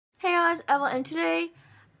guys, Ella, and today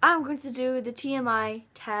I'm going to do the TMI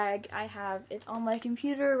tag. I have it on my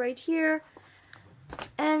computer right here,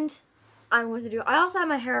 and I'm going to do. I also have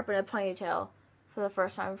my hair up in a ponytail for the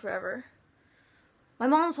first time forever. My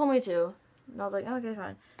mom told me to, and I was like, okay,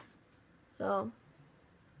 fine. So,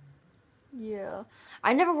 yeah,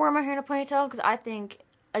 I never wore my hair in a ponytail because I think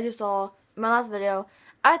I just saw in my last video.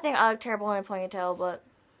 I think I look terrible in a ponytail, but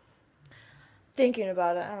thinking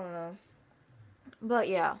about it, I don't know. But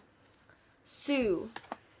yeah, Sue.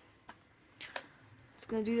 It's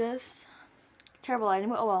gonna do this. Terrible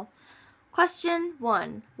item. Oh well. Question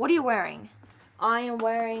 1. What are you wearing? I am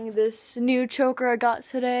wearing this new choker I got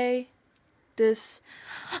today. This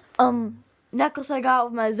necklace I got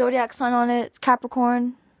with my zodiac sign on it. It's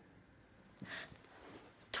Capricorn.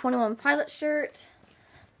 21 Pilot shirt.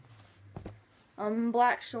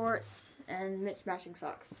 Black shorts and matching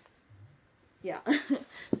socks. Yeah.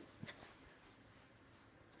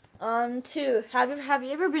 2. Have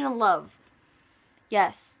you ever been in love?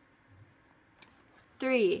 Yes.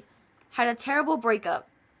 3. Had a terrible breakup.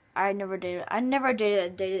 I never dated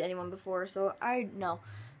anyone before, so I know.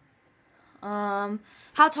 How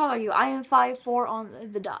tall are you? I am 5'4"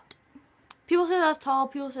 on the dot. People say that's tall,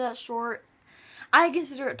 people say that's short. I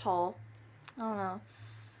consider it tall. I don't know.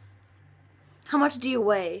 How much do you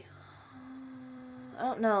weigh? I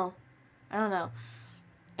don't know.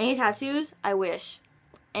 Any tattoos? I wish.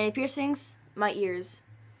 Any piercings? My ears.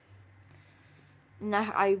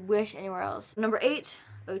 I wish anywhere else. Number 8,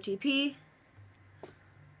 OTP,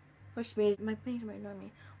 which means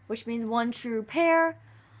which means one true pair.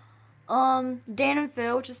 Dan and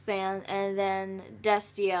Phil, which is fan, and then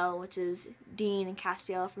Destiel, which is Dean and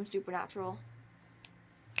Castiel from Supernatural.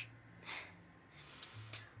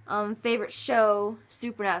 Favorite show,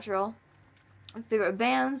 Supernatural. Favorite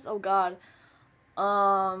bands, oh god.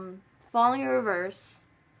 Falling in Reverse,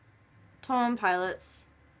 21 Pilots,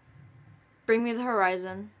 Bring Me the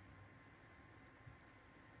Horizon.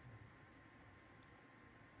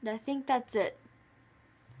 And I think that's it.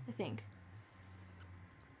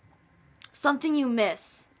 Something you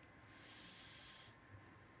miss.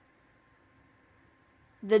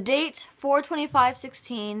 The date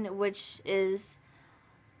 4/25/16, which is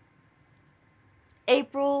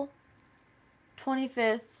April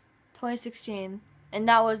 25th, 2016. And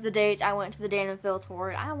that was the date I went to the Dan and Phil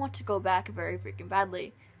tour. I want to go back very freaking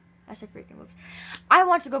badly. I said freaking, whoops. I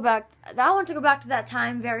want to go back to that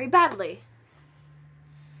time very badly.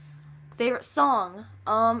 Favorite song?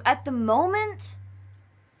 At the moment,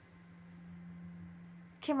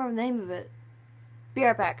 can't remember the name of it. Be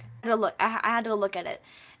right back. I had to look at it.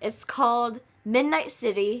 It's called Midnight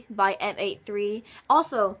City by M83.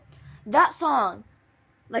 Also, that song,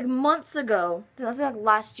 like months ago, I think like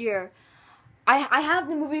last year, I have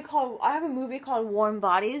a movie called Warm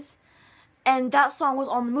Bodies, and that song was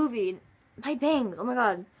on the movie. My bangs, oh my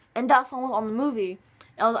god. And that song was on the movie.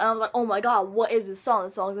 And I was like, oh my god, what is this song?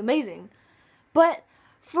 This song is amazing. But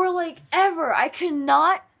for like ever, I could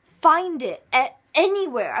not find it at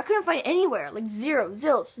anywhere. I couldn't find it anywhere. Like zero,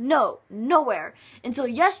 zilch, no, nowhere. Until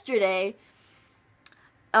yesterday,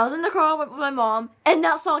 I was in the car with my mom, and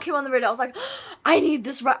that song came on the radio. I was like, I need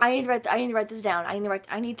to write this down. I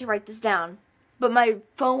need to write this down. But my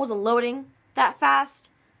phone wasn't loading that fast,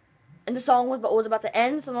 and the song was about to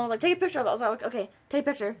end. Someone was like, take a picture of it. I was like, okay, take a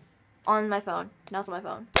picture on my phone. Now it's on my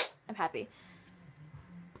phone. I'm happy.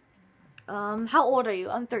 How old are you?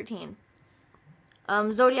 I'm 13.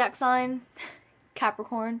 Zodiac sign,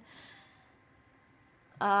 Capricorn.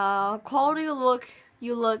 Quality look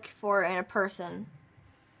you look for in a person.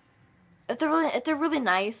 If they're really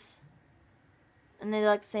nice, and they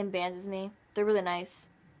like the same bands as me, they're really nice.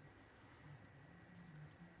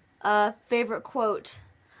 Favorite quote: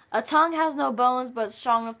 a tongue has no bones, but it's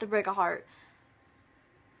strong enough to break a heart.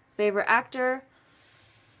 Favorite actor: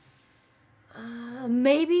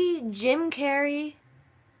 maybe Jim Carrey,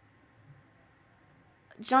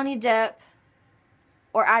 Johnny Depp,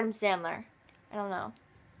 or Adam Sandler. I don't know.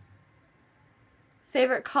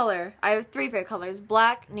 Favorite color: I have 3 favorite colors: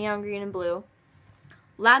 black, neon green, and blue.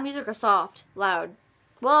 Loud music or soft? Loud.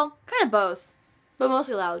 Well, kind of both, but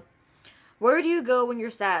mostly loud. Where do you go when you're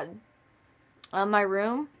sad? My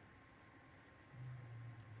room.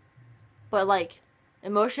 But like,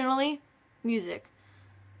 emotionally, music.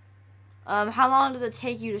 How long does it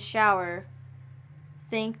take you to shower?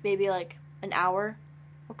 Think maybe like an hour,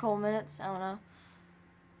 a couple minutes. I don't know.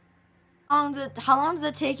 How long does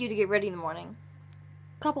it take you to get ready in the morning?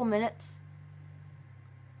 Couple minutes.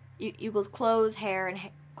 Equals clothes, hair,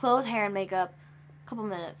 and makeup. Couple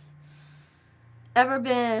minutes. Ever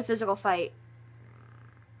been in a physical fight?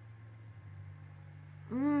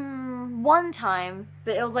 one time,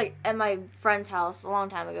 but it was like at my friend's house a long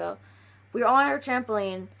time ago. We were on our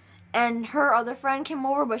trampoline, and her other friend came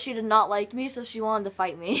over, but she did not like me, so she wanted to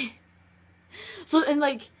fight me. So, and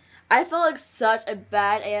like, I felt like such a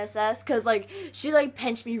bad ASS, because like, she like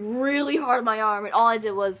pinched me really hard in my arm, and all I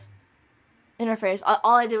did was in her face.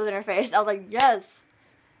 All I did was in her face. I was like, yes,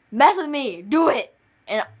 mess with me, do it.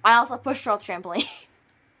 And I also pushed her off the trampoline.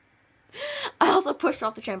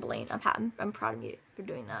 I'm proud of you for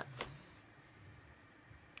doing that.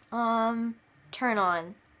 Turn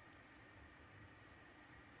on.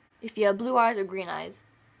 If you have blue eyes or green eyes.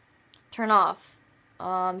 Turn off.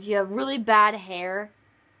 If you have really bad hair,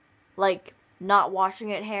 like not washing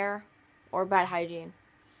it hair, or bad hygiene.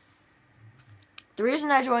 The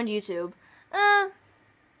reason I joined YouTube, I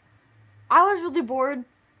was really bored,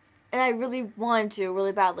 and I really wanted to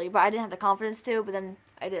really badly, but I didn't have the confidence to, but then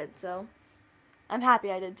I did, so I'm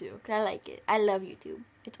happy I did too, because I like it. I love YouTube.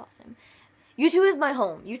 It's awesome. YouTube is my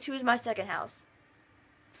home. YouTube is my second house.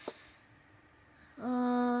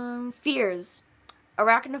 Fears.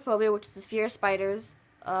 Arachnophobia, which is the fear of spiders.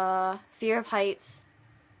 Fear of heights.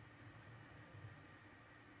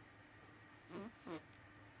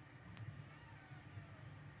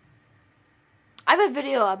 I have a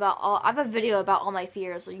video about all my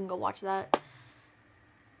fears, so you can go watch that.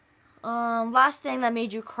 Last thing that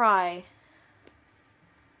made you cry.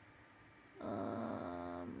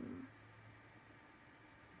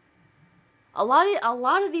 A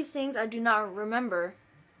lot of these things I do not remember.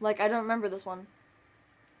 Like, I don't remember this one.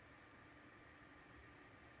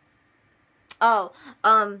 Oh,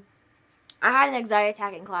 I had an anxiety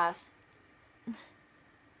attack in class.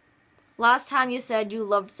 Last time you said you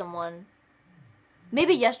loved someone.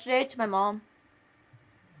 Maybe yesterday to my mom.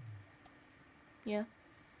 Yeah.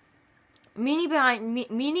 Meaning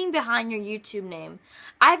behind your YouTube name.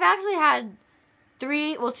 I've actually had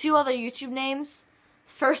two other YouTube names.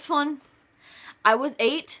 First one, I was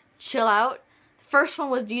 8, chill out. First one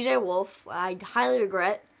was DJ Wolf, I highly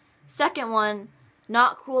regret. Second one,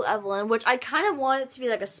 Not Cool Evelyn, which I kind of wanted to be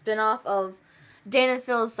like a spin-off of Dan and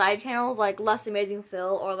Phil's side channels, like Less Amazing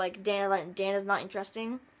Phil, or like Dan is Not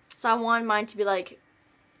Interesting. So I wanted mine to be like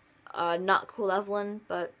Not Cool Evelyn,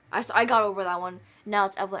 but I got over that one. Now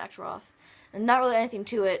it's Evelyn X Roth. And not really anything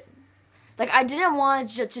to it. Like, I didn't want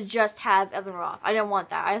to just have Evelyn Roth. I didn't want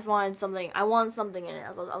that. I just wanted something. I wanted something in it. I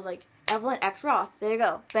was like, Evelyn X Roth. There you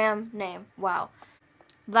go. Bam. Name. Wow.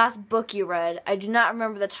 Last book you read. I do not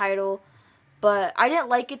remember the title, but I didn't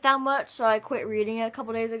like it that much, so I quit reading it a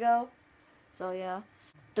couple days ago. So, yeah.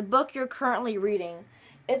 The book you're currently reading.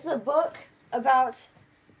 It's a book about...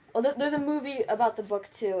 Well, there's a movie about the book,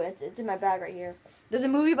 too. It's in my bag right here. There's a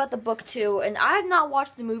movie about the book, too, and I have not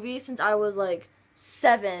watched the movie since I was, like,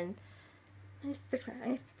 7. I need to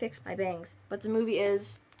fix my bangs. But the movie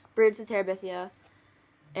is Bridge to Terabithia,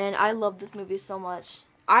 and I love this movie so much.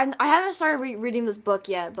 I haven't started reading this book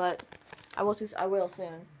yet, but I will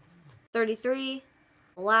soon. 33.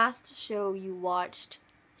 Last show you watched,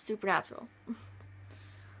 Supernatural.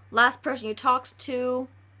 Last person you talked to,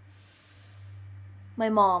 my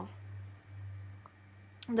mom.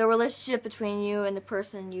 The relationship between you and the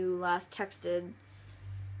person you last texted.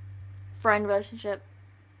 Friend relationship.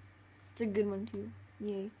 It's a good one too.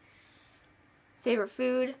 Yay. Favorite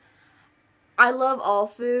food. I love all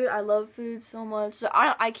food. I love food so much. So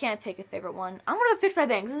I can't pick a favorite one. I'm gonna fix my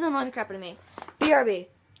bangs. This is annoying crap out of me. BRB.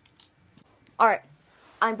 Alright.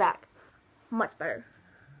 I'm back. Much better.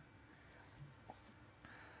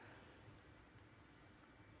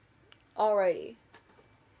 Alrighty.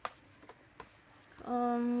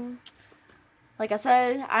 Like I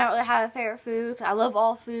said, I don't really have a favorite food. I love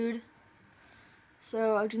all food.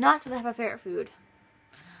 So I do not really have a favorite food.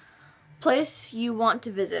 Place you want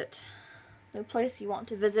to visit. The place you want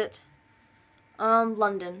to visit.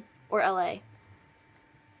 London or LA.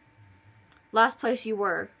 Last place you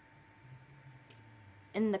were.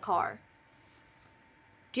 In the car.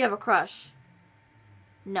 Do you have a crush?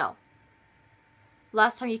 No.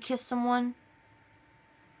 Last time you kissed someone?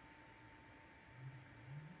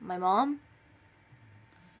 My mom?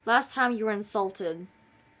 Last time you were insulted?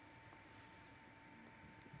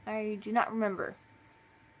 I do not remember.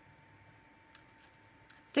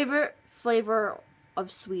 Favorite flavor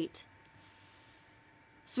of sweet?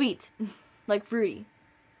 Sweet. Like fruity.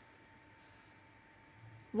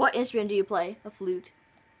 What instrument do you play? A flute.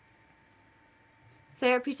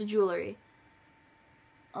 Favorite piece of jewelry?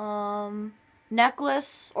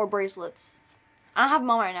 Necklace or bracelets? I don't have them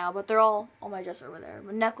on right now, but they're all on my dresser over there.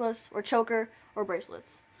 A necklace or choker or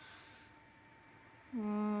bracelets.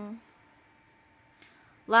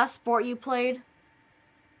 Last sport you played?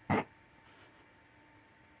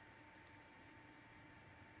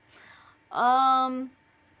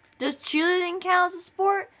 Does cheerleading count as a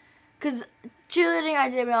sport? Because cheerleading I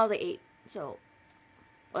did when I was like 8, so,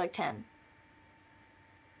 or like 10.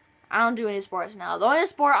 I don't do any sports now. The only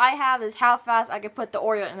sport I have is how fast I can put the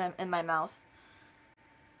Oreo in my mouth.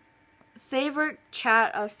 Favorite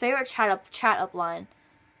chat up line.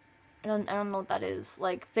 I don't know what that is.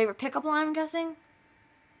 Like favorite pickup line, I'm guessing.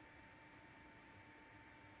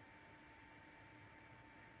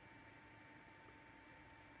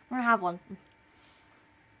 I don't have one.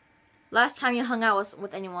 Last time you hung out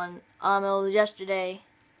with anyone, it was yesterday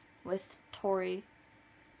with Tori.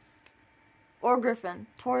 Or Griffin.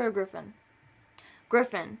 Tori or Griffin.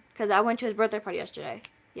 Griffin, because I went to his birthday party yesterday.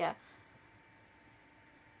 Yeah.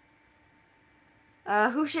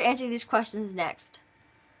 Who should answer these questions next?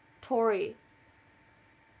 Tori.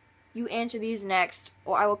 You answer these next,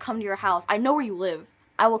 or I will come to your house. I know where you live.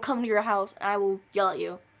 I will come to your house, and I will yell at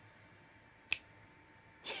you.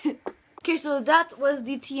 Okay, so that was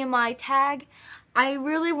the TMI tag. I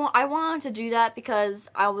wanted to do that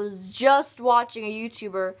because I was just watching a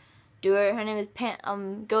YouTuber do it. Her name is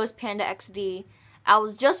Ghost Panda XD. I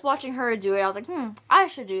was just watching her do it. I was like, I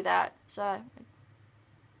should do that. So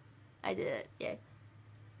I did it. Yay.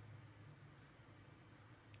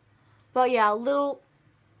 But yeah, a little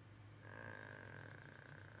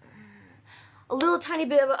tiny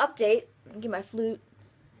bit of an update. Get my flute.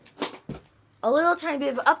 A little tiny bit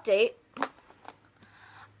of an update.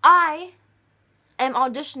 I am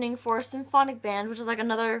auditioning for a symphonic band, which is like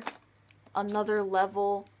another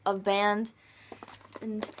level of band,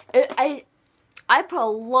 and I put a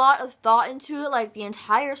lot of thought into it, like the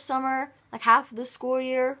entire summer, like half of the school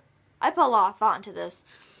year. I put a lot of thought into this,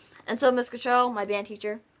 and so Miss Cottrell, my band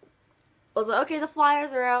teacher, was like, okay, the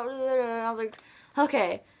flyers are out, and I was like,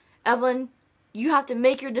 okay, Evelyn, you have to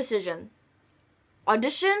make your decision,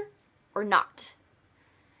 audition or not.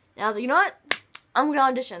 And I was like, you know what? I'm gonna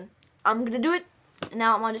audition. I'm gonna do it. And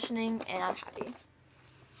now I'm auditioning, and I'm happy.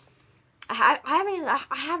 I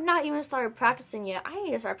have not even started practicing yet. I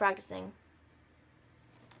need to start practicing.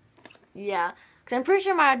 Yeah, because I'm pretty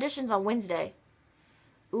sure my audition's on Wednesday.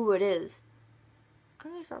 Ooh, it is.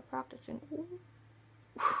 I'm gonna start practicing. Ooh.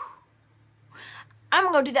 I'm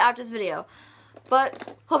gonna go do that after this video.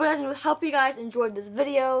 But hope you guys enjoyed this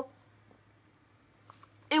video.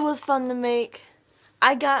 It was fun to make.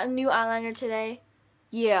 I got a new eyeliner today.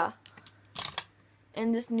 Yeah.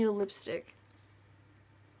 And this new lipstick.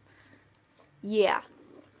 Yeah.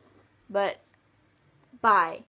 But bye.